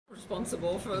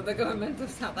responsible for the government of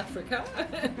South Africa,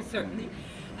 certainly.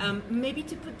 Maybe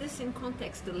to put this in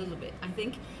context a little bit, I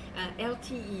think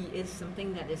LTE is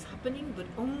something that is happening, but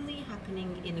only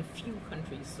happening in a few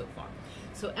countries so far.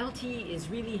 So LTE is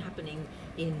really happening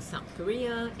in South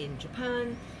Korea, in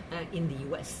Japan, in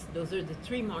the US. Those are the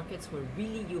three markets where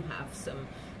really you have some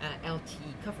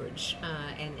LTE coverage,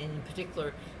 and in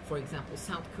particular, for example,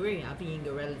 South Korea being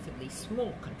a relatively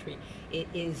small country, it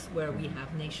is where we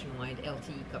have nationwide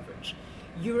LTE coverage.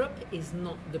 Europe is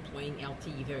not deploying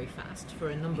LTE very fast for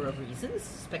a number of reasons.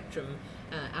 Spectrum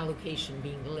allocation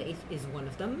being late is one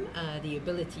of them. The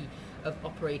ability of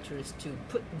operators to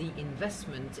put the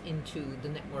investment into the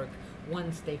network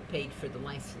once they've paid for the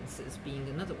licenses being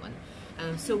another one.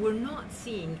 So we're not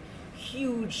seeing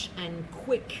huge and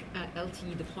quick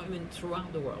LTE deployment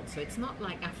throughout the world. So it's not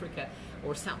like Africa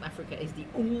or South Africa is the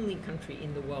only country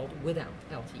in the world without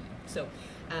LTE. So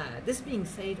this being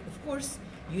said, of course,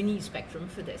 you need spectrum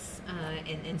for this,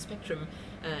 and spectrum,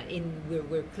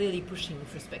 we're clearly pushing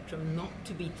for spectrum not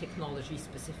to be technology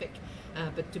specific,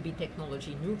 but to be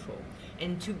technology neutral,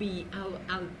 and to be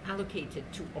allocated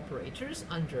to operators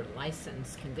under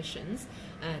license conditions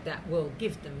that will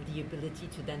give them the ability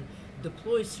to then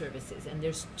deploy services. And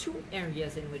there's two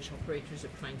areas in which operators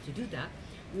are trying to do that.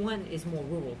 One is more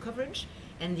rural coverage,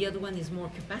 and the other one is more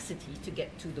capacity to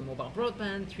get to the mobile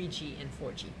broadband, 3G and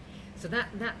 4G. So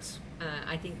that's,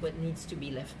 I think, what needs to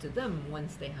be left to them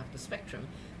once they have the spectrum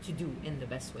to do in the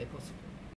best way possible.